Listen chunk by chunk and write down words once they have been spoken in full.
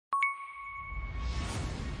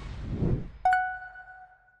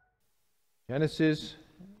Genesis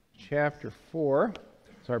chapter 4.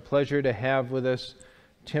 It's our pleasure to have with us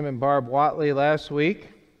Tim and Barb Watley last week.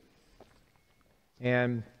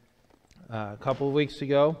 And a couple of weeks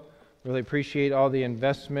ago, really appreciate all the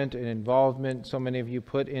investment and involvement so many of you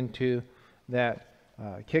put into that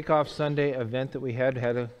kickoff Sunday event that we had.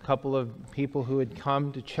 Had a couple of people who had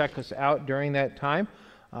come to check us out during that time.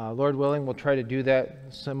 Lord willing, we'll try to do that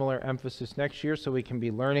similar emphasis next year so we can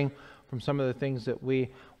be learning from some of the things that we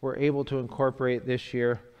were able to incorporate this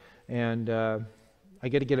year. And I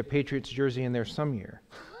get to get a Patriots jersey in there some year.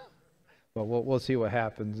 But we'll see what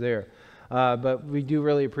happens there. But we do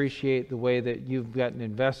really appreciate the way that you've gotten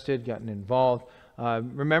invested, gotten involved.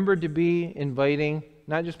 Remember to be inviting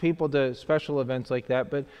not just people to special events like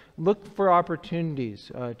that, but look for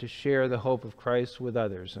opportunities to share the hope of Christ with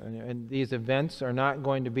others. And these events are not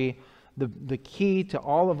going to be the key to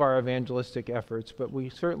all of our evangelistic efforts, but we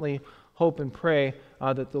certainly hope and pray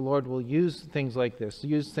that the Lord will use things like this,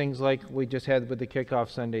 use things like we just had with the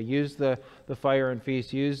kickoff Sunday, use the fire and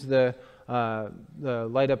feast, use the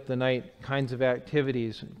light up the night kinds of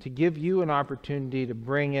activities to give you an opportunity to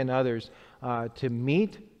bring in others, to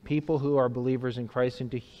meet people who are believers in Christ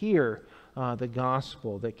and to hear the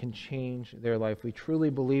gospel that can change their life. We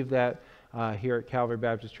truly believe that here at Calvary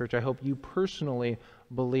Baptist Church. I hope you personally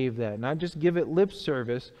believe that. Not just give it lip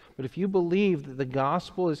service, but if you believe that the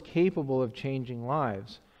gospel is capable of changing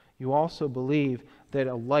lives, you also believe that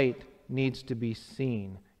a light needs to be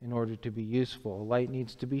seen in order to be useful. A light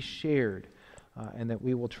needs to be shared, and that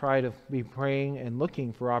we will try to be praying and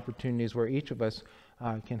looking for opportunities where each of us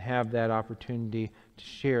can have that opportunity to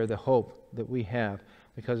share the hope that we have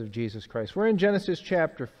because of Jesus Christ. We're in Genesis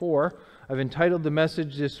chapter 4. I've entitled the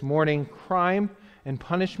message this morning, Crime and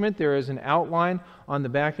Punishment. There is an outline on the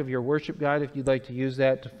back of your worship guide if you'd like to use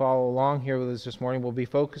that to follow along here with us this morning. We'll be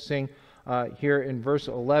focusing here in verse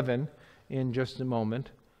 11 in just a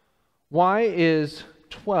moment. Why is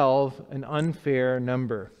 12 an unfair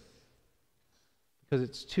number? Because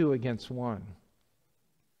it's 2 against 1.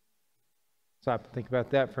 Stop and think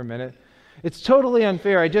about that for a minute. It's totally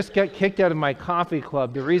unfair. I just got kicked out of my coffee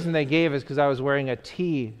club. The reason they gave is because I was wearing a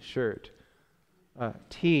T-shirt.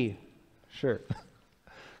 T-shirt.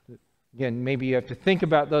 Again, maybe you have to think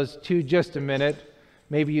about those two just a minute.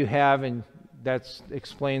 Maybe you have, and that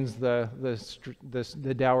explains the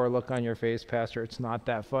dour look on your face, Pastor. It's not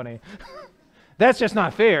that funny. That's just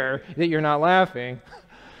not fair that you're not laughing.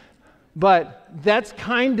 But that's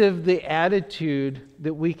kind of the attitude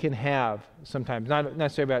that we can have sometimes, not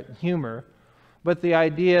necessarily about humor, but the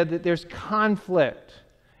idea that there's conflict.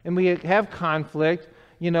 And we have conflict,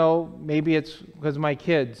 maybe it's because my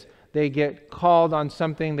kids, they get called on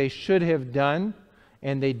something they should have done,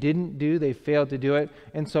 and they didn't do, they failed to do it.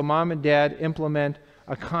 And so mom and dad implement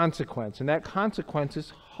a consequence, and that consequence is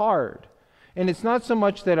hard. And it's not so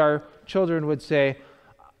much that our children would say,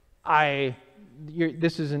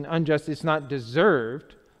 this is an unjust, it's not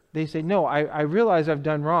deserved. They say, no, I realize I've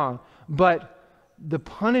done wrong, but the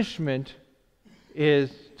punishment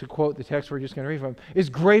is, to quote the text we're just going to read from, is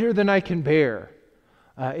greater than I can bear.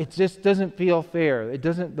 It just doesn't feel fair.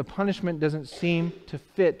 The punishment doesn't seem to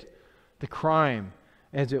fit the crime,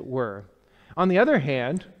 as it were. On the other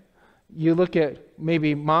hand, you look at,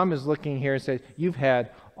 maybe mom is looking here and says, you've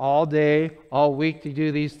had all day, all week to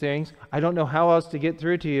do these things. I don't know how else to get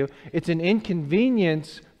through to you. It's an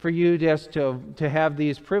inconvenience for you just to have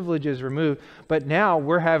these privileges removed. But now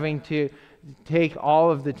we're having to take all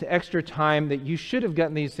of the extra time that you should have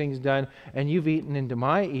gotten these things done, and you've eaten into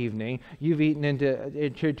my evening. You've eaten into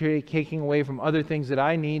taking away from other things that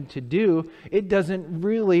I need to do. It doesn't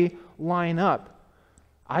really line up.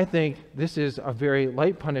 I think this is a very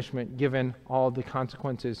light punishment given all the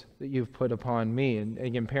consequences that you've put upon me. And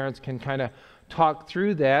again, parents can kind of talk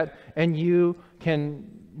through that, and you can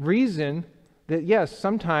reason that, yes,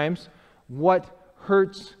 sometimes what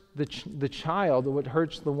hurts the child, or what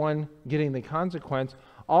hurts the one getting the consequence,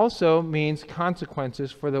 also means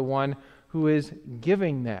consequences for the one who is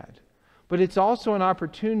giving that. But it's also an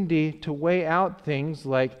opportunity to weigh out things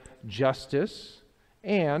like justice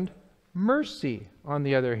and mercy, on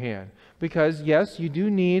the other hand. Because, yes, you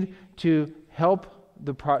do need to help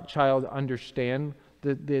the child understand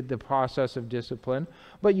the process of discipline,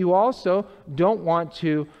 but you also don't want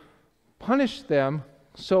to punish them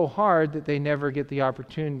so hard that they never get the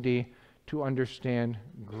opportunity to understand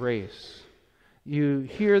grace. You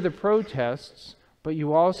hear the protests, but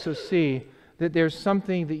you also see that there's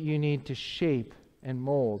something that you need to shape and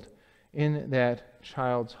mold in that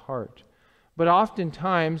child's heart. But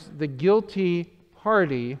oftentimes, the guilty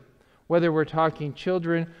party, whether we're talking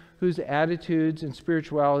children whose attitudes and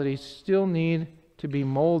spirituality still need to be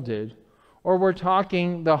molded, or we're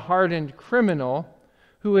talking the hardened criminal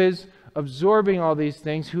who is absorbing all these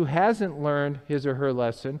things, who hasn't learned his or her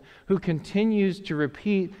lesson, who continues to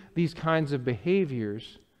repeat these kinds of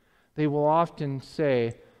behaviors, they will often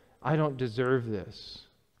say, I don't deserve this.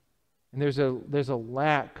 And there's a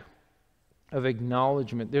lack of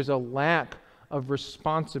acknowledgement. There's a lack of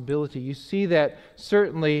responsibility. You see that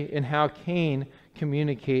certainly in how Cain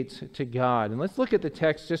communicates to God. And let's look at the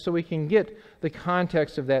text just so we can get the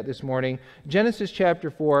context of that this morning. Genesis chapter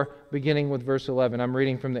 4, beginning with verse 11. I'm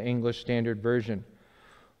reading from the English Standard Version.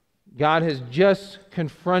 God has just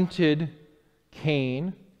confronted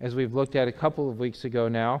Cain, as we've looked at a couple of weeks ago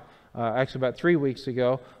now, actually about 3 weeks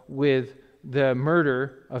ago, with the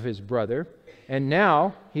murder of his brother. And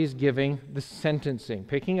now he's giving the sentencing,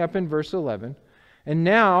 picking up in verse 11. And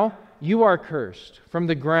now you are cursed from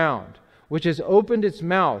the ground, which has opened its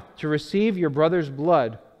mouth to receive your brother's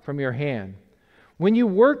blood from your hand. When you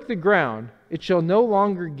work the ground, it shall no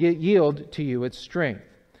longer yield to you its strength.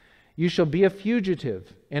 You shall be a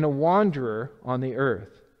fugitive and a wanderer on the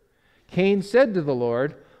earth. Cain said to the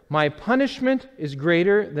Lord, my punishment is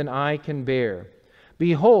greater than I can bear.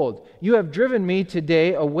 Behold, you have driven me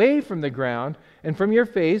today away from the ground, and from your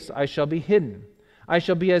face I shall be hidden. I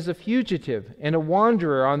shall be as a fugitive and a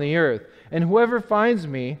wanderer on the earth, and whoever finds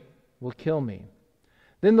me will kill me.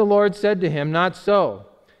 Then the Lord said to him, not so.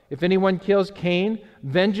 If anyone kills Cain,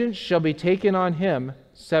 vengeance shall be taken on him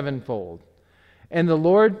sevenfold. And the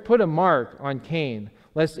Lord put a mark on Cain,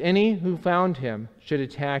 lest any who found him should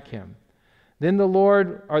attack him.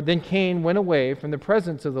 Then Cain went away from the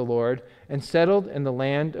presence of the Lord and settled in the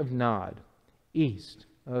land of Nod, east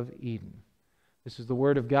of Eden. This is the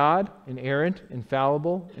word of God, inerrant,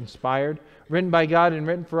 infallible, inspired, written by God and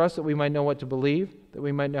written for us that we might know what to believe, that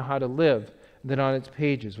we might know how to live, and that on its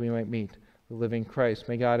pages we might meet the living Christ.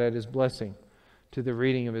 May God add His blessing to the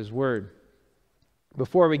reading of His word.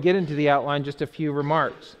 Before we get into the outline, just a few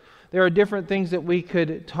remarks. There are different things that we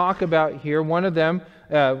could talk about here. One of them,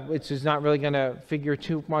 which is not really going to figure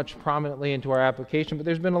too much prominently into our application, but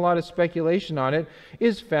there's been a lot of speculation on it,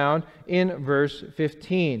 is found in verse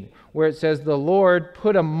 15, where it says, the Lord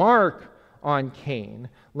put a mark on Cain,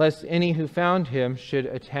 lest any who found him should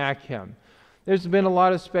attack him. There's been a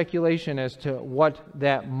lot of speculation as to what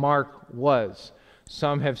that mark was.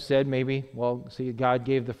 Some have said maybe, well, see, God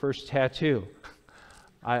gave the first tattoo.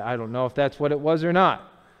 I don't know if that's what it was or not.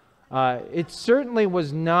 It certainly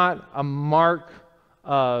was not a mark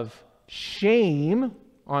of shame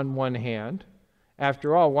on one hand.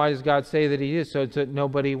 After all, why does God say that He is? So that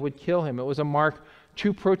nobody would kill him. It was a mark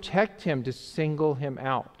to protect him, to single him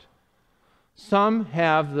out. Some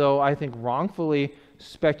have, though, I think wrongfully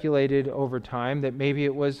speculated over time that maybe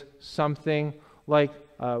it was something like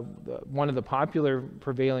one of the popular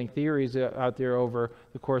prevailing theories out there over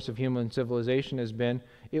the course of human civilization has been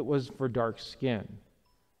it was for dark skin.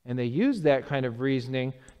 And they used that kind of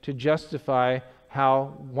reasoning to justify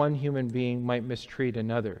how one human being might mistreat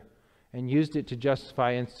another, and used it to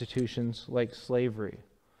justify institutions like slavery.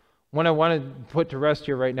 What I want to put to rest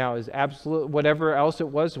here right now is absolute, whatever else it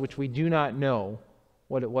was, which we do not know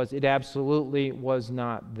what it was, it absolutely was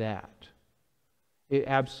not that. It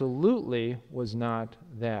absolutely was not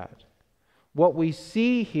that. What we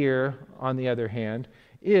see here, on the other hand,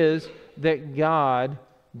 is that God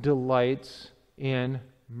delights in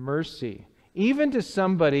mercy, even to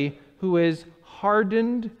somebody who is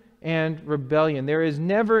hardened and rebellion. There is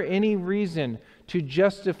never any reason to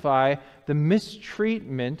justify the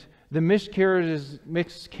mistreatment, the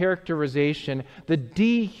mischaracterization, the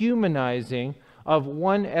dehumanizing of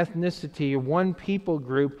one ethnicity or one people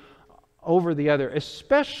group over the other,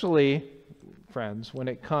 especially, friends, when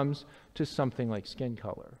it comes to something like skin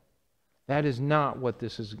color. That is not what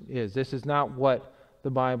this is. This is not what the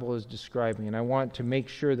Bible is describing, and I want to make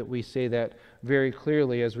sure that we say that very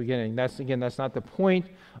clearly as we get in. That's not the point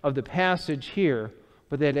of the passage here,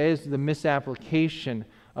 but that is the misapplication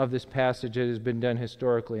of this passage that has been done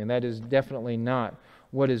historically, and that is definitely not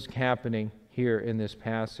what is happening here in this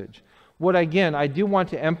passage. What, again, I do want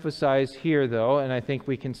to emphasize here, though, and I think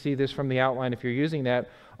we can see this from the outline if you're using that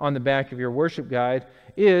on the back of your worship guide,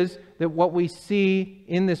 is that what we see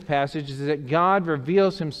in this passage is that God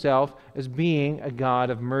reveals Himself as being a God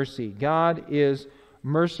of mercy. God is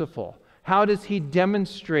merciful. How does He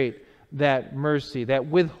demonstrate that mercy, that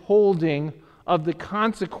withholding of the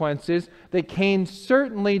consequences that Cain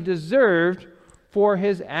certainly deserved for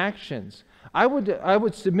his actions? I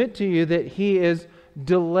would submit to you that He is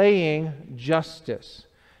delaying justice.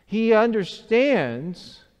 He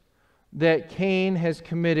understands that Cain has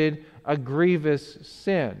committed a grievous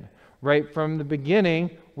sin. Right from the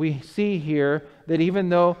beginning, we see here that even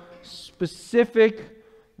though specific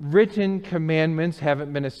written commandments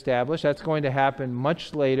haven't been established. That's going to happen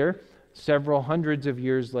much later, several hundreds of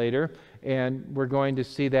years later. And we're going to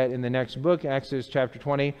see that in the next book, Exodus chapter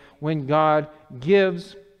 20, when God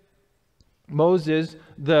gives Moses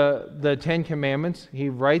the Ten Commandments. He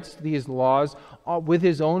writes these laws with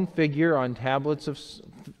his own figure on tablets of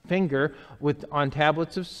on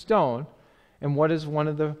tablets of stone. And what is one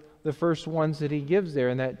of the first ones that he gives there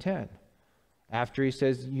in that 10? After he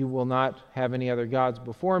says, "You will not have any other gods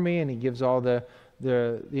before me," and he gives all the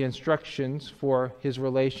instructions for his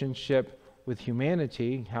relationship with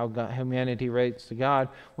humanity, how humanity relates to God.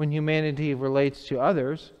 When humanity relates to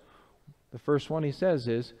others, the first one he says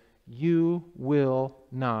is, "You will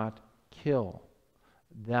not kill."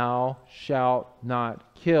 Thou shalt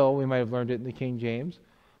not kill. We might have learned it in the King James.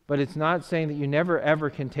 But it's not saying that you never ever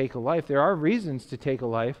can take a life. There are reasons to take a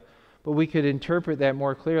life, but we could interpret that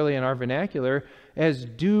more clearly in our vernacular as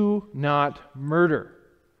do not murder.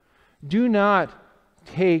 Do not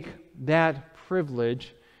take that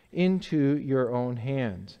privilege into your own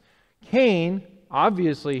hands. Cain,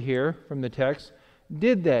 obviously here from the text,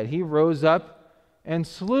 did that. He rose up and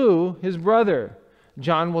slew his brother.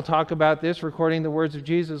 John will talk about this, recording the words of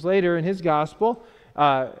Jesus later in his gospel,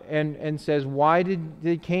 and says, why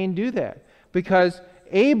did Cain do that? Because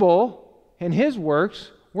Abel and his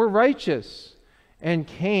works were righteous, and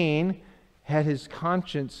Cain had his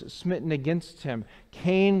conscience smitten against him.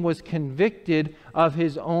 Cain was convicted of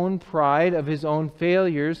his own pride, of his own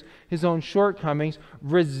failures, his own shortcomings,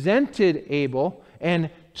 resented Abel, and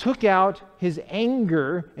took out his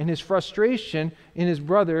anger and his frustration in his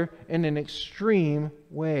brother in an extreme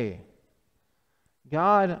way.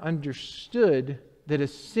 God understood that a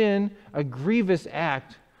sin, a grievous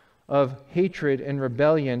act of hatred and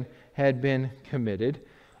rebellion had been committed,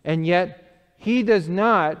 and yet He does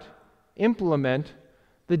not implement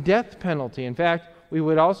the death penalty. In fact, we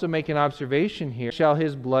would also make an observation here. Shall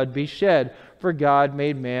His blood be shed? For God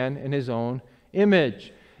made man in His own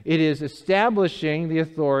image. It is establishing the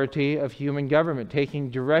authority of human government, taking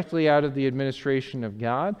directly out of the administration of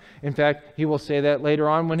God. In fact, He will say that later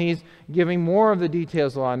on when He's giving more of the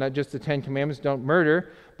details of the law, not just the Ten Commandments, don't murder,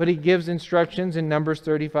 but He gives instructions in Numbers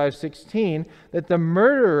 35:16 that the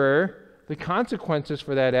murderer, the consequences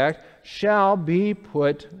for that act, shall be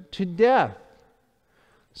put to death.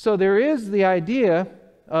 So there is the idea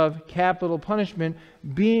of capital punishment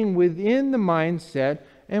being within the mindset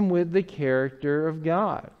and with the character of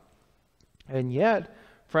God. And yet,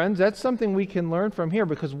 friends, that's something we can learn from here,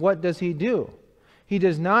 because what does He do? He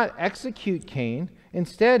does not execute Cain.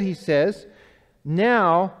 Instead, He says,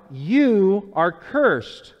 now you are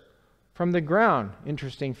cursed from the ground.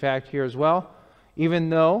 Interesting fact here as well. Even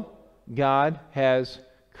though God has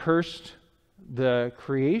cursed the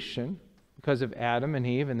creation because of Adam and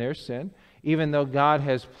Eve and their sin, even though God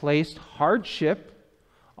has placed hardship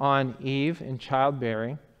on Eve in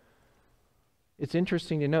childbearing, it's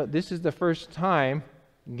interesting to note this is the first time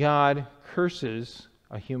God curses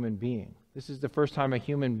a human being. This is the first time a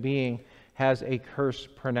human being has a curse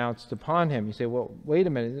pronounced upon him. You say, well, wait a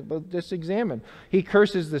minute, well, just examine. He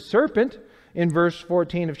curses the serpent in verse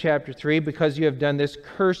 14 of chapter 3, because you have done this,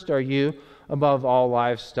 cursed are you above all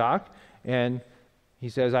livestock. And He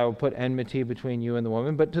says, I will put enmity between you and the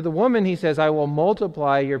woman. But to the woman, He says, I will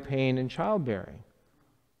multiply your pain in childbearing.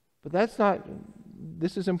 But that's not,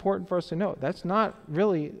 this is important for us to know, that's not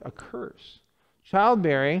really a curse.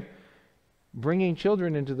 Childbearing, bringing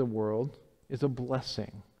children into the world, is a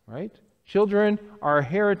blessing, right? Children are a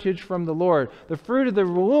heritage from the Lord. The fruit of the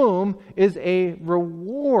womb is a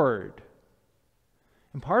reward.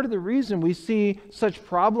 And part of the reason we see such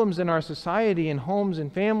problems in our society, in homes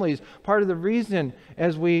and families, part of the reason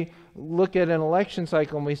as we look at an election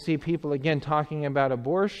cycle and we see people again talking about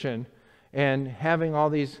abortion and having all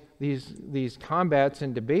these combats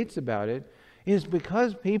and debates about it, is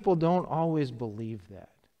because people don't always believe that,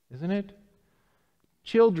 isn't it?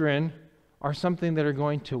 Children are something that are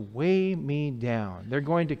going to weigh me down. They're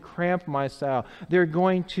going to cramp my style. They're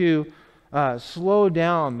going to slow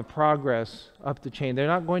down the progress up the chain. They're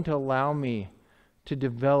not going to allow me to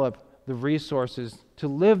develop the resources to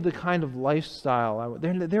live the kind of lifestyle.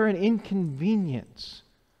 They're an inconvenience.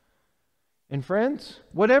 And friends,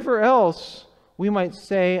 whatever else we might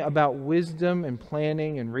say about wisdom and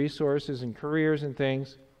planning and resources and careers and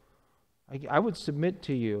things, I would submit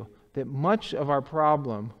to you that much of our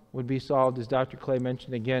problem would be solved, as Dr. Clay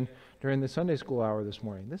mentioned again during the Sunday school hour this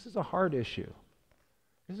morning. This is a hard issue.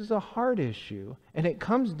 This is a hard issue, and it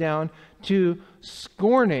comes down to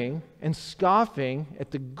scorning and scoffing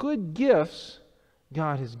at the good gifts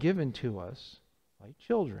God has given to us, like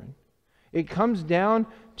children, It comes down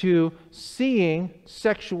to seeing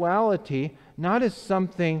sexuality not as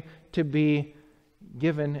something to be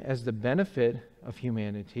given as the benefit of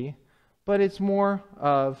humanity, but it's more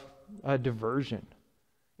of a diversion.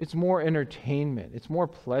 It's more entertainment. It's more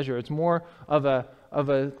pleasure. It's more of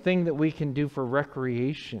a thing that we can do for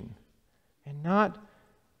recreation, and not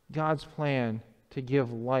God's plan to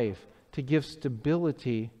give life, to give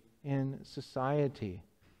stability in society.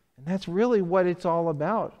 And that's really what it's all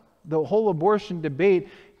about. The whole abortion debate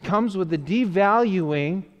comes with the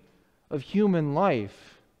devaluing of human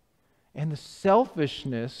life and the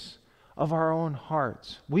selfishness of our own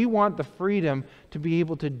hearts. We want the freedom to be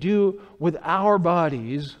able to do with our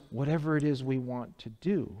bodies whatever it is we want to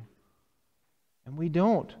do. And we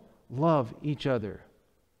don't love each other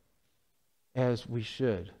as we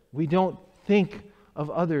should. We don't think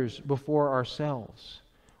of others before ourselves.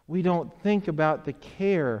 We don't think about the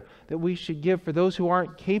care that we should give for those who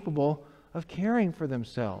aren't capable of caring for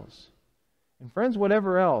themselves. And friends,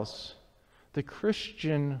 whatever else, the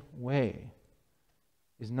Christian way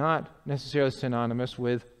is not necessarily synonymous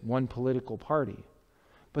with one political party.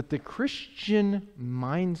 But the Christian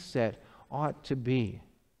mindset ought to be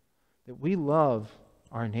that we love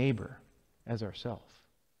our neighbor as ourselves.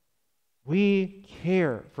 We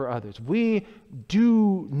care for others. We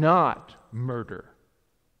do not murder.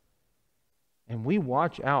 And we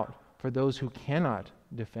watch out for those who cannot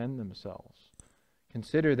defend themselves.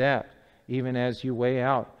 Consider that even as you weigh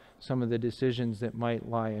out some of the decisions that might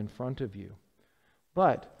lie in front of you.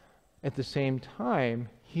 But at the same time,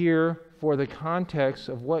 here for the context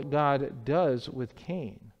of what God does with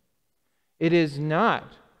Cain. It is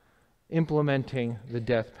not implementing the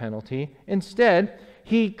death penalty. Instead,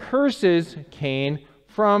 he curses Cain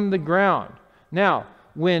from the ground. Now,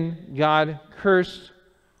 when God cursed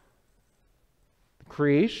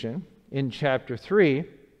creation in chapter 3,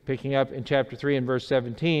 picking up in chapter 3 and verse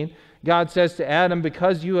 17, God says to Adam,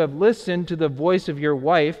 "Because you have listened to the voice of your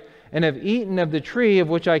wife and have eaten of the tree of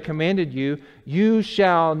which I commanded you, you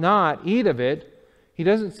shall not eat of it." He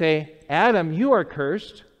doesn't say, "Adam, you are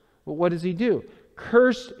cursed." But what does he do?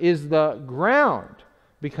 "Cursed is the ground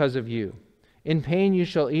because of you. In pain you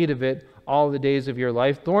shall eat of it all the days of your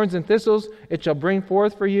life. Thorns and thistles it shall bring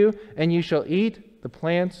forth for you, and you shall eat the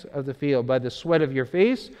plants of the field. By the sweat of your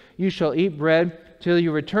face you shall eat bread till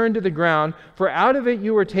you return to the ground, for out of it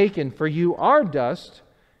you were taken, for you are dust,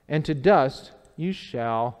 and to dust you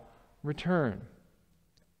shall return."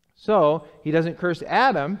 So he doesn't curse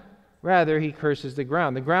Adam, rather he curses the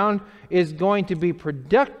ground. The ground is going to be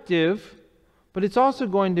productive, but it's also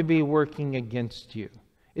going to be working against you.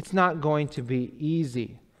 It's not going to be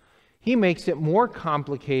easy. He makes it more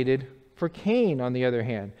complicated for Cain, on the other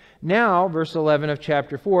hand. Now, verse 11 of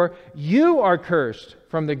chapter 4, "You are cursed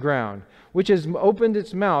from the ground, which has opened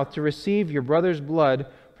its mouth to receive your brother's blood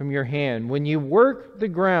from your hand. When you work the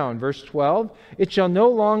ground," verse 12, "it shall no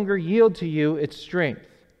longer yield to you its strength.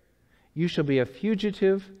 You shall be a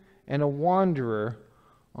fugitive and a wanderer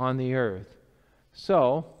on the earth."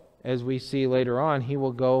 So, as we see later on, he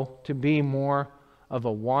will go to be more of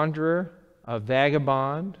a wanderer, a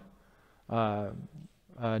vagabond,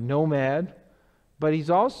 a nomad, but he's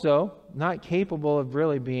also not capable of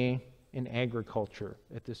really being in agriculture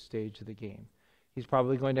at this stage of the game. He's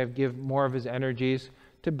probably going to give more of his energies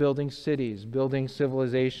to building cities, building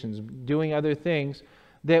civilizations, doing other things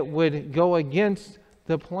that would go against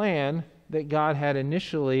the plan that God had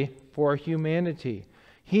initially for humanity.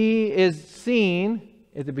 He is seen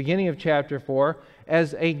at the beginning of chapter 4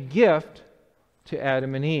 as a gift to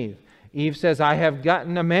Adam and Eve. Eve says, "I have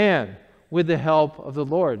gotten a man with the help of the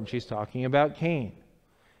Lord." And she's talking about Cain.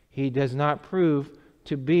 He does not prove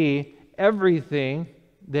to be everything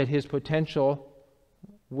that his potential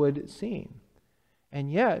would seem.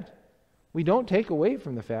 And yet, we don't take away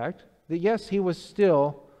from the fact that yes, he was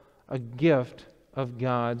still a gift of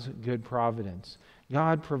God's good providence.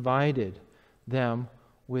 God provided them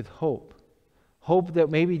with hope. Hope that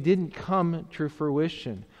maybe didn't come to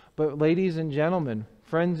fruition. But ladies and gentlemen,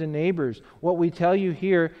 friends and neighbors, what we tell you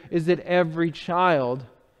here is that every child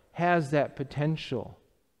has that potential.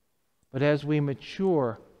 But as we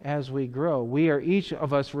mature, as we grow, we are each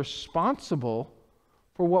of us responsible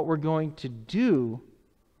for what we're going to do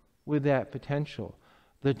with that potential.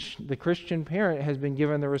 The Christian parent has been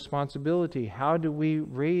given the responsibility. How do we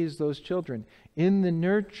raise those children? In the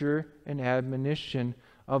nurture and admonition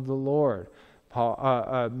of the Lord.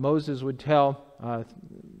 Moses would tell,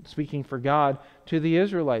 speaking for God, to the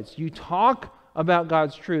Israelites, "You talk about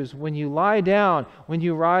God's truths when you lie down, when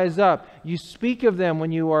you rise up. You speak of them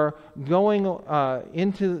when you are going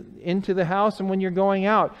into the house and when you're going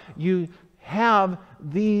out. You have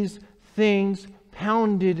these things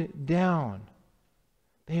pounded down.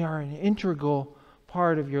 They are an integral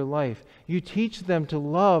part of your life. You teach them to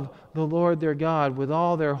love the Lord their God with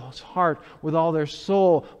all their heart, with all their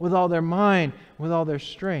soul, with all their mind, with all their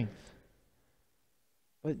strength.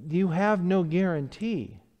 But you have no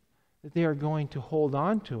guarantee that they are going to hold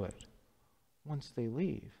on to it once they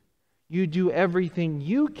leave. You do everything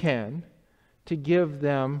you can to give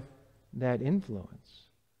them that influence.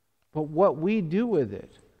 But what we do with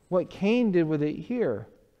it, what Cain did with it here,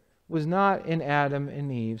 was not in Adam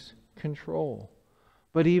and Eve's control.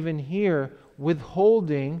 But even here,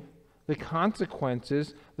 withholding the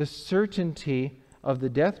consequences, the certainty of the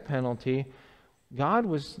death penalty, God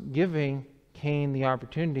was giving Cain the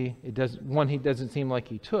opportunity, he doesn't seem like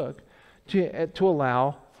he took, to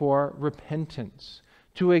allow for repentance,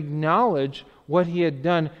 to acknowledge what he had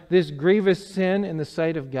done, this grievous sin in the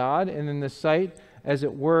sight of God and in the sight, as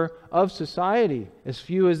it were, of society. As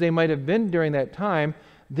few as they might have been during that time,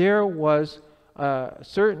 there was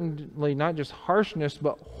certainly not just harshness,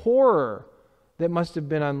 but horror that must have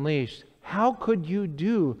been unleashed. How could you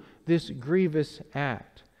do this grievous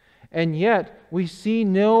act? And yet, we see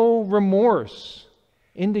no remorse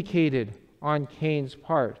indicated on Cain's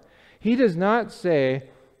part. He does not say,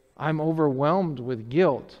 I'm overwhelmed with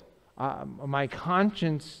guilt. My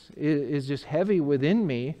conscience is just heavy within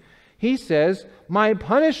me. He says, my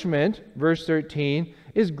punishment, verse 13,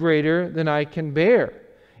 is greater than I can bear.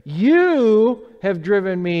 You have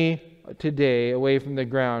driven me today away from the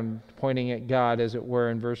ground, pointing at God, as it were,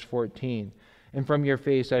 in verse 14. And from your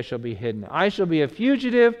face I shall be hidden. I shall be a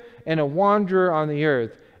fugitive and a wanderer on the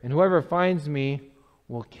earth, and whoever finds me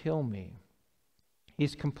will kill me.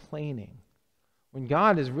 He's complaining when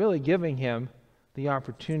God is really giving him the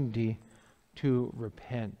opportunity to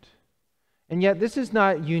repent. And yet this is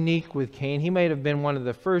not unique with Cain. He might have been one of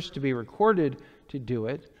the first to be recorded to do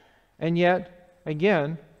it. And yet,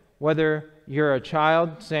 again, whether you're a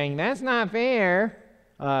child saying, that's not fair,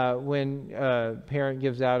 when a parent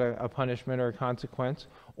gives out a punishment or a consequence,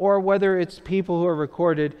 or whether it's people who are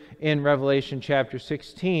recorded in Revelation chapter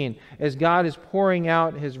 16, as God is pouring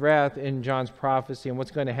out his wrath in John's prophecy and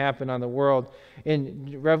what's going to happen on the world.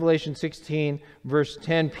 In Revelation 16, verse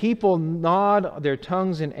 10, people gnawed their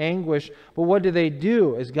tongues in anguish, but what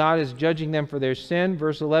do? As God is judging them for their sin,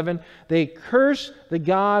 verse 11, they curse the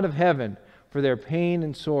God of heaven for their pain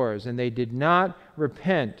and sores, and they did not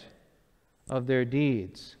repent of their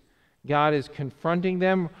deeds. God is confronting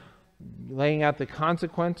them, laying out the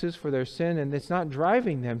consequences for their sin, and it's not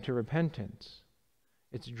driving them to repentance.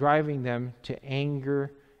 It's driving them to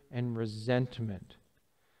anger and resentment.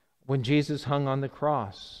 When Jesus hung on the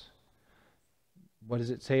cross, what does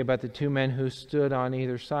it say about the two men who stood on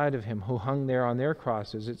either side of him, who hung there on their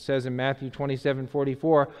crosses? It says in Matthew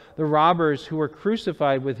 27:44, the robbers who were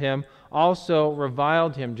crucified with him also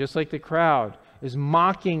reviled him, just like the crowd is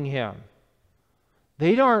mocking him.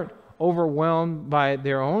 They aren't overwhelmed by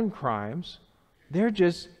their own crimes. They're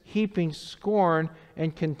just heaping scorn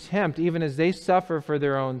and contempt, even as they suffer for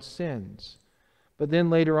their own sins. But then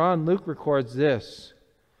later on, Luke records this.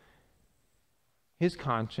 His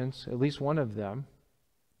conscience, at least one of them,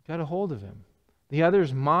 got a hold of him. The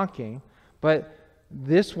other's mocking, but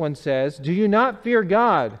this one says, do you not fear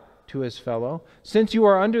God, to his fellow, since you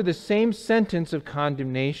are under the same sentence of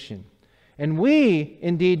condemnation? And we,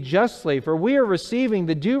 indeed, justly, for we are receiving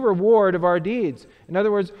the due reward of our deeds. In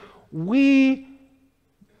other words, we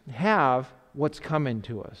have what's coming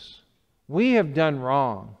to us. We have done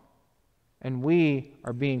wrong, and we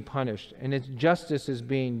are being punished, and its justice is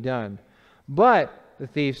being done. But, the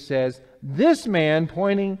thief says, this man,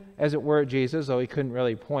 pointing, as it were, at Jesus, though he couldn't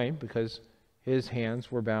really point because his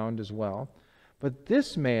hands were bound as well, but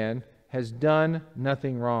this man has done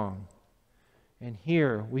nothing wrong. And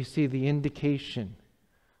here we see the indication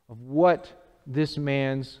of what this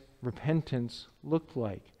man's repentance looked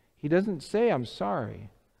like. He doesn't say, I'm sorry,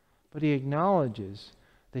 but he acknowledges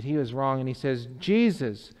that he was wrong. And he says,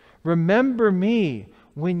 Jesus, remember me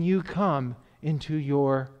when you come into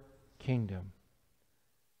your kingdom.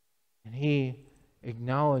 And he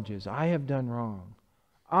acknowledges, I have done wrong.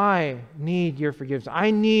 I need your forgiveness. I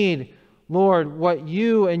need, Lord, what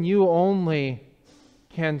you and you only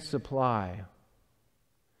can supply.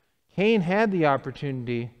 Cain had the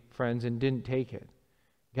opportunity, friends, and didn't take it.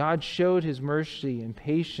 God showed his mercy and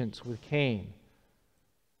patience with Cain.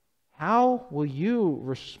 How will you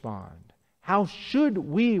respond? How should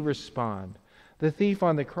we respond? The thief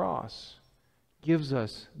on the cross gives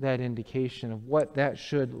us that indication of what that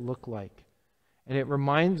should look like. And it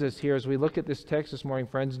reminds us here as we look at this text this morning,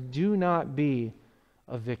 friends, do not be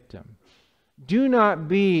a victim. Do not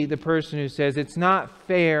be the person who says, it's not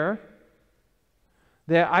fair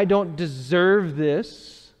that I don't deserve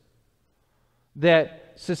this,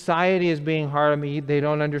 that society is being hard on me, they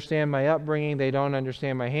don't understand my upbringing, they don't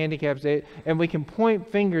understand my handicaps, and we can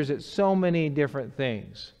point fingers at so many different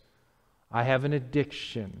things. I have an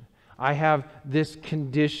addiction. I have this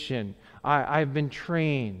condition. I've been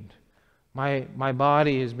trained. My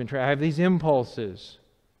body has been trained. I have these impulses.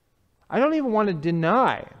 I don't even want to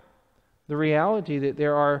deny the reality that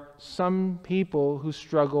there are some people who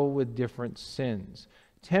struggle with different sins.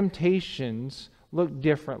 Temptations look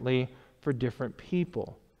differently for different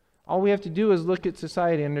people. All we have to do is look at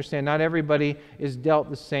society and understand not everybody is dealt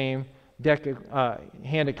the same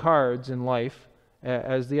hand of cards in life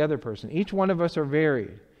as the other person. Each one of us are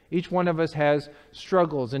varied. Each one of us has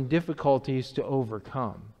struggles and difficulties to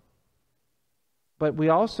overcome. But we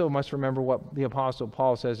also must remember what the Apostle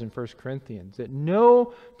Paul says in 1 Corinthians, that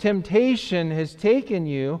no temptation has taken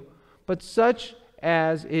you, but such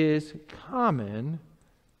as is common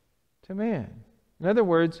to man. In other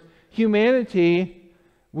words, humanity,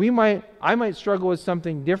 I might struggle with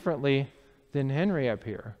something differently than Henry up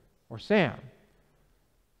here, or Sam.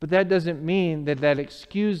 But that doesn't mean that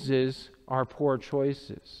excuses our poor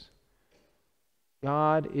choices.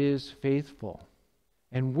 God is faithful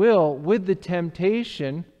and will, with the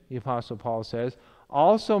temptation, the Apostle Paul says,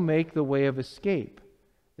 also make the way of escape,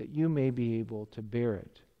 that you may be able to bear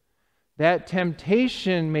it. That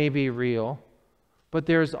temptation may be real, but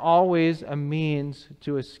there's always a means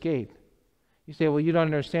to escape. You say, well, you don't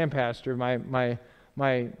understand, Pastor.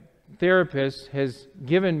 My therapist has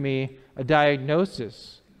given me a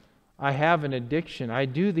diagnosis. I have an addiction. I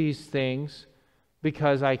do these things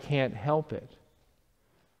because I can't help it.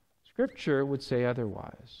 Scripture would say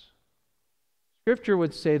otherwise. Scripture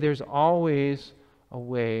would say there's always a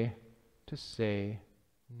way to say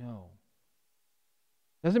no.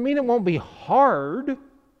 Doesn't mean it won't be hard.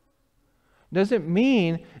 Doesn't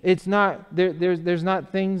mean it's not there's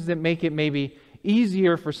not things that make it maybe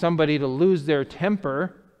easier for somebody to lose their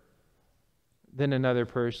temper than another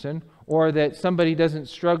person, or that somebody doesn't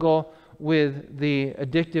struggle with the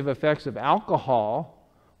addictive effects of alcohol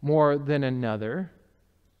more than another,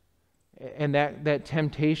 and that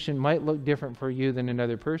temptation might look different for you than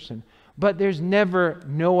another person. But there's never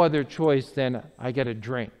no other choice than I got to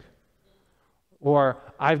drink, or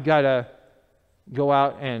I've got to go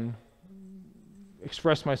out and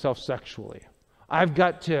express myself sexually. I've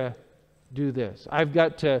got to do this. I've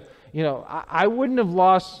got to, I wouldn't have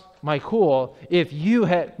lost my cool if you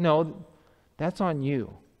had, no, that's on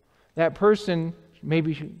you. That person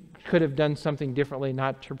maybe could have done something differently,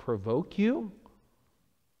 not to provoke you,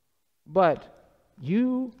 but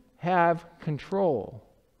you have control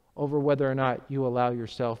over whether or not you allow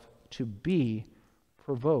yourself to be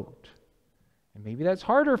provoked. And maybe that's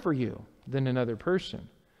harder for you than another person.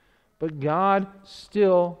 But God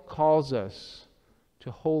still calls us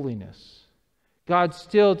to holiness. God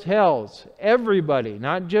still tells everybody,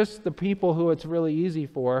 not just the people who it's really easy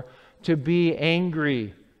for, to be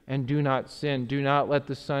angry and do not sin. Do not let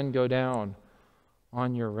the sun go down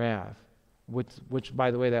on your wrath. Which,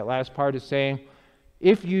 by the way, that last part is saying,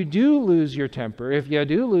 if you do lose your temper, if you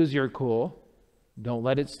do lose your cool, don't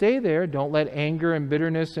let it stay there. Don't let anger and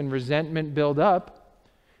bitterness and resentment build up.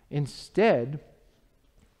 Instead,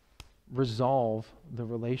 resolve the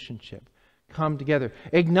relationship. Come together.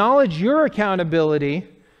 Acknowledge your accountability,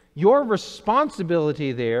 your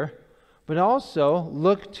responsibility there, but also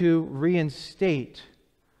look to reinstate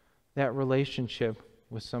that relationship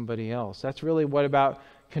with somebody else. That's really what about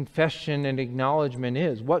confession and acknowledgement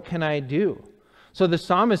is. What can I do? So the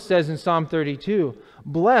psalmist says in Psalm 32,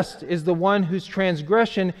 blessed is the one whose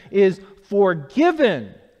transgression is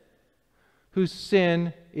forgiven, whose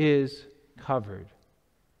sin is covered.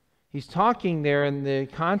 He's talking there in the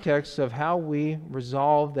context of how we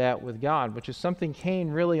resolve that with God, which is something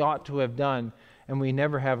Cain really ought to have done, and we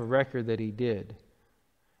never have a record that he did.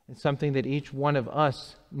 It's something that each one of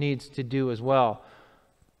us needs to do as well.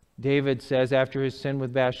 David says after his sin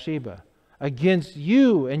with Bathsheba, against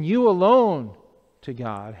you and you alone, to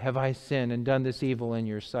God, have I sinned and done this evil in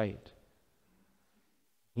your sight.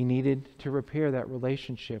 He needed to repair that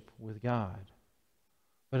relationship with God.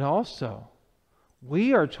 But also,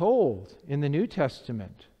 we are told in the New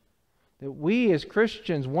Testament that we as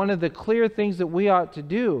Christians, one of the clear things that we ought to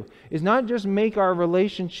do is not just make our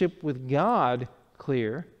relationship with God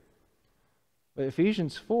clear, but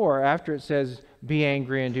Ephesians 4, after it says, be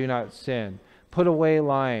angry and do not sin, put away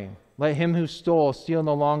lying, let him who stole steal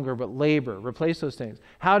no longer, but labor, replace those things.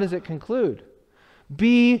 How does it conclude?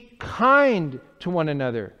 Be kind to one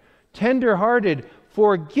another, tender-hearted,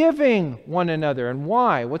 forgiving one another. And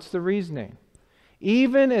why? What's the reasoning?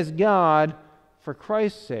 Even as God for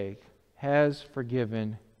Christ's sake, has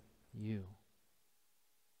forgiven you.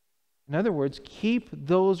 In other words, keep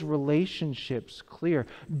those relationships clear.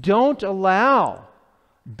 Don't allow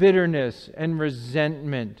bitterness and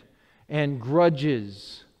resentment and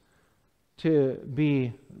grudges to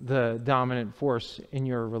be the dominant force in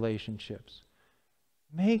your relationships.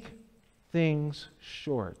 Make things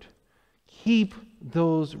short. Keep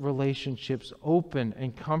those relationships open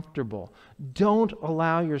and comfortable. Don't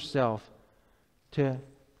allow yourself to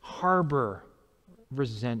harbor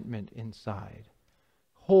resentment inside.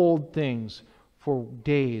 Hold things for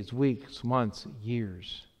days, weeks, months,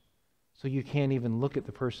 years, so you can't even look at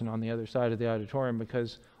the person on the other side of the auditorium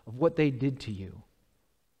because of what they did to you.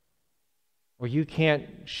 Or you can't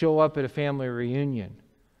show up at a family reunion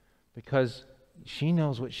because she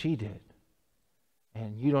knows what she did,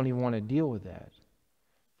 and you don't even want to deal with that.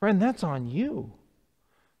 Friend, that's on you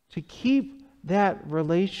to keep that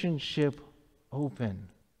relationship open.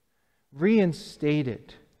 Reinstate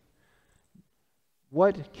it.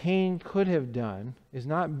 What Cain could have done is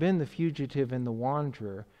not been the fugitive and the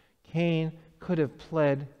wanderer. Cain could have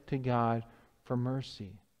pled to God for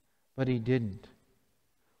mercy, but he didn't.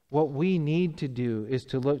 What we need to do is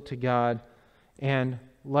to look to God and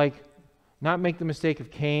not make the mistake of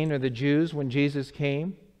Cain or the Jews when Jesus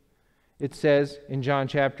came. It says in John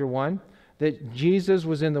chapter 1 that Jesus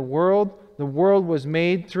was in the world was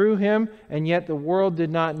made through him, and yet the world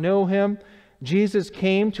did not know him. Jesus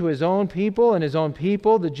came to his own people, and his own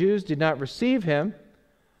people, the Jews, did not receive him.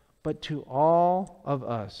 But to all of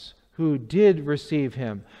us who did receive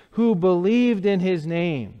him, who believed in his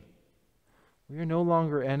name, we are no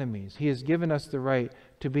longer enemies. He has given us the right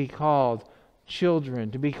to be called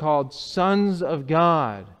children, to be called sons of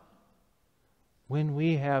God when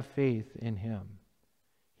we have faith in him.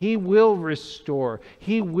 He will restore.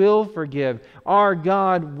 He will forgive. Our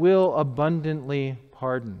God will abundantly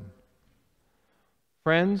pardon.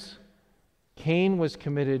 Friends, Cain was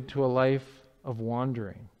committed to a life of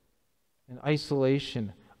wandering and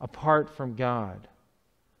isolation apart from God.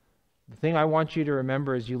 The thing I want you to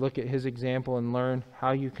remember as you look at his example and learn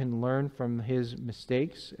how you can learn from his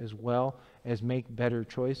mistakes as well as make better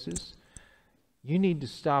choices, you need to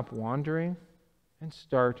stop wandering and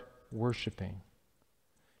start worshiping.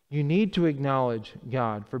 You need to acknowledge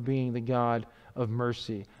God for being the God of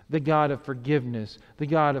mercy, the God of forgiveness, the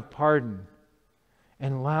God of pardon.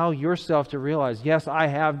 And allow yourself to realize, yes, I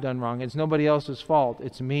have done wrong. It's nobody else's fault.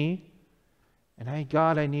 It's me. And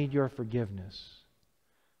God, I need your forgiveness.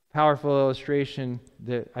 Powerful illustration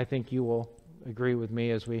that I think you will agree with me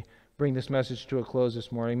as we bring this message to a close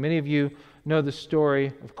this morning. Many of you know the story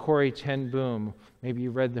of Corrie ten Boom. Maybe you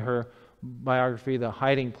read her biography, The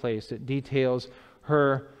Hiding Place. It details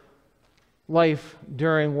her life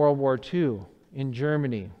during World War II in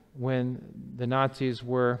Germany, when the Nazis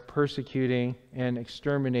were persecuting and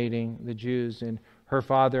exterminating the Jews, and her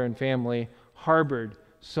father and family harbored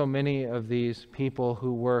so many of these people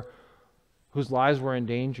whose lives were in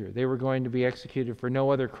danger. They were going to be executed for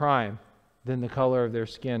no other crime than the color of their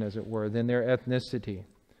skin, as it were, than their ethnicity.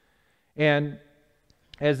 And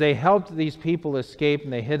as they helped these people escape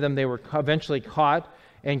and they hid them, they were eventually caught,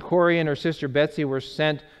 and Corrie and her sister Betsy were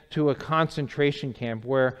sent to a concentration camp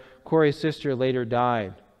where Corrie's sister later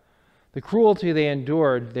died. The cruelty they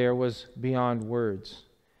endured there was beyond words.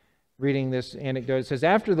 Reading this anecdote, it says,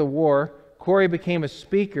 after the war, Corrie became a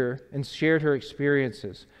speaker and shared her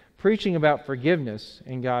experiences, preaching about forgiveness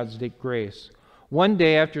and God's grace. One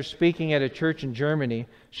day, after speaking at a church in Germany,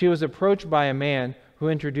 she was approached by a man who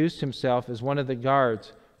introduced himself as one of the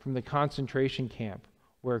guards from the concentration camp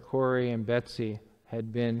where Corrie and Betsy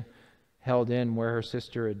had been held in, where her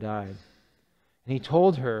sister had died. And he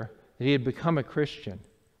told her that he had become a Christian,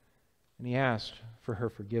 and he asked for her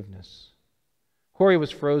forgiveness. Corrie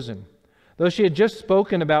was frozen. Though she had just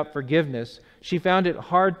spoken about forgiveness, she found it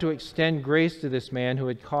hard to extend grace to this man who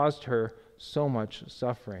had caused her so much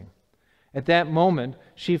suffering. At that moment,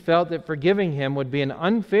 she felt that forgiving him would be an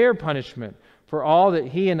unfair punishment for all that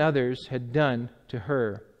he and others had done to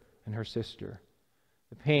her and her sister.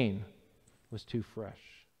 The pain was too fresh.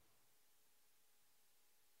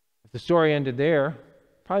 If the story ended there,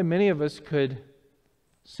 probably many of us could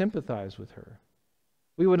sympathize with her.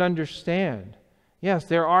 We would understand. Yes,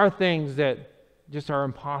 there are things that just are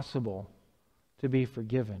impossible to be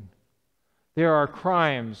forgiven. There are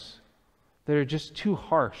crimes that are just too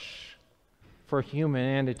harsh for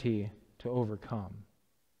humanity to overcome.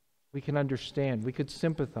 We can understand. We could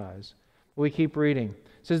sympathize. But we keep reading.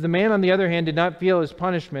 It says, the man, on the other hand, did not feel his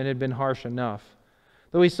punishment had been harsh enough.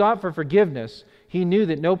 Though he sought for forgiveness, he knew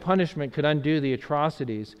that no punishment could undo the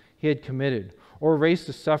atrocities he had committed or erase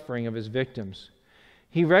the suffering of his victims.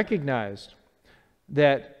 He recognized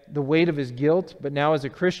that the weight of his guilt, but now as a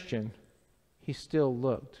Christian, he still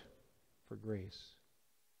looked for grace.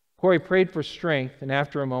 Corey prayed for strength, and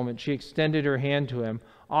after a moment, she extended her hand to him,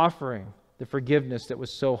 offering the forgiveness that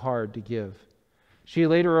was so hard to give. She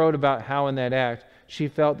later wrote about how in that act, she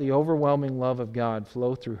felt the overwhelming love of God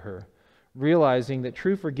flow through her, realizing that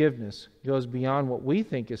true forgiveness goes beyond what we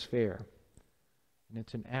think is fair. And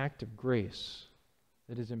it's an act of grace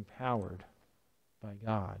that is empowered by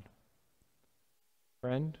God.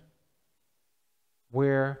 Friend,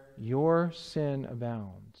 where your sin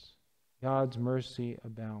abounds, God's mercy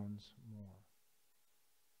abounds more.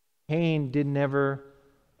 Cain did never,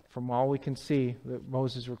 from all we can see that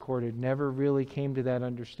Moses recorded, never really came to that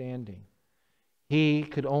understanding. He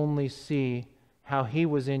could only see how he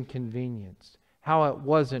was inconvenienced, how it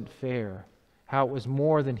wasn't fair, how it was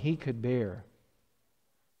more than he could bear.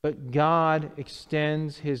 But God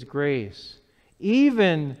extends His grace,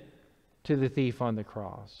 even to the thief on the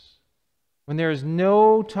cross. When there is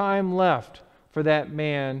no time left for that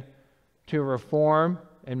man to reform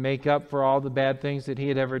and make up for all the bad things that he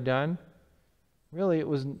had ever done, really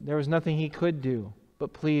there was nothing he could do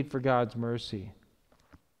but plead for God's mercy.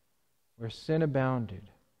 Where sin abounded,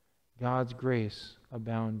 God's grace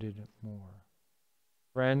abounded more.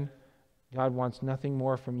 Friend, God wants nothing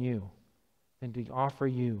more from you than to offer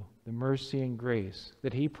you the mercy and grace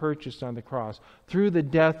that He purchased on the cross through the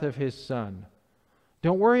death of His Son.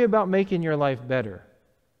 Don't worry about making your life better.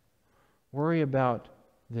 Worry about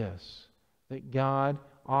this, that God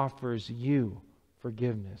offers you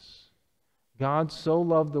forgiveness. God so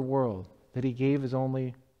loved the world that He gave His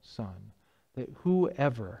only Son, that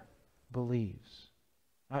whoever believes,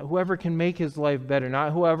 not whoever can make his life better,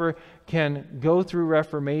 not whoever can go through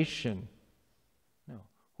reformation,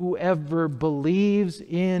 whoever believes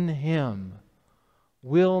in Him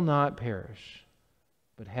will not perish,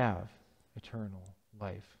 but have eternal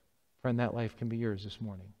life. Friend, that life can be yours this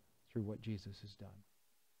morning through what Jesus has done.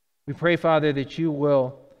 We pray, Father, that You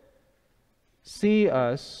will see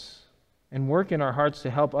us and work in our hearts to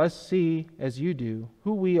help us see, as You do,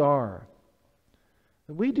 who we are.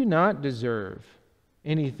 That we do not deserve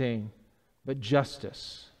anything but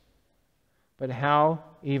justice, but how,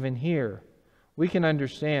 even here, we can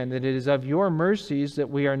understand that it is of Your mercies that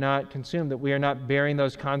we are not consumed, that we are not bearing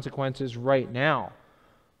those consequences right now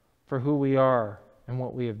for who we are and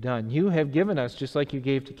what we have done. You have given us, just like You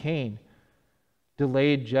gave to Cain,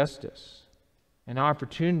 delayed justice, an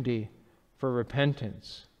opportunity for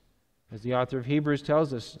repentance. As the author of Hebrews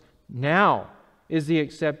tells us, now is the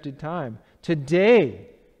accepted time. Today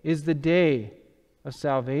is the day of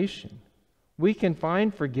salvation. We can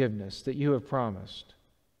find forgiveness that You have promised.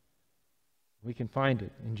 We can find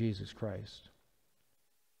it in Jesus Christ.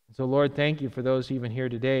 So, Lord, thank You for those even here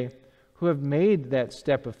today who have made that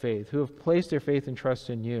step of faith, who have placed their faith and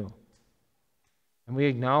trust in You. And we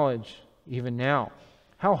acknowledge even now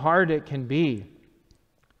how hard it can be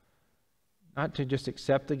not to just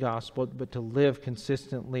accept the gospel, but to live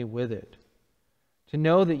consistently with it. To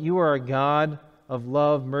know that You are a God of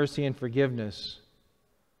love, mercy, and forgiveness.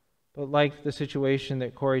 But like the situation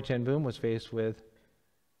that Corrie ten Boom was faced with,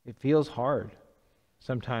 it feels hard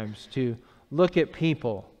sometimes to look at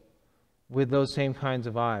people with those same kinds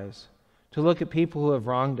of eyes, to look at people who have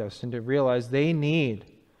wronged us and to realize they need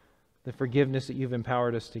the forgiveness that You've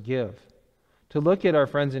empowered us to give, to look at our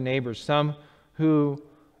friends and neighbors, some who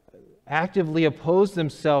actively oppose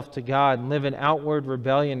themselves to God and live in outward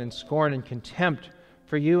rebellion and scorn and contempt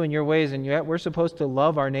for You and Your ways, and yet we're supposed to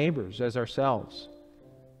love our neighbors as ourselves.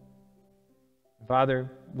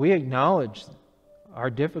 Father, we acknowledge our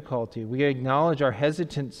difficulty. We acknowledge our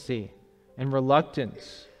hesitancy and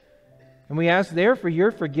reluctance. And we ask there for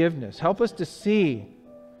Your forgiveness. Help us to see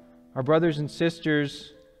our brothers and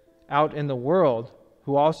sisters out in the world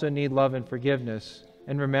who also need love and forgiveness.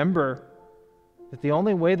 And remember that the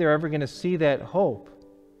only way they're ever going to see that hope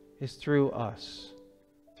is through us,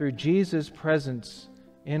 through Jesus' presence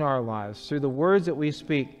in our lives, through the words that we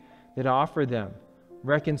speak that offer them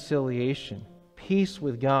reconciliation, peace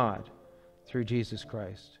with God, through Jesus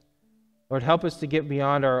Christ. Lord, help us to get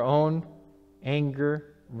beyond our own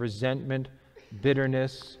anger, resentment,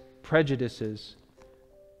 bitterness, prejudices,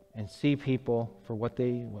 and see people for what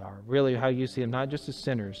they are, really how You see them, not just as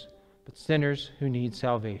sinners, but sinners who need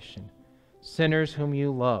salvation, sinners whom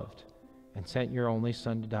You loved and sent Your only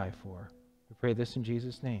Son to die for. We pray this in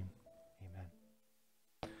Jesus' name.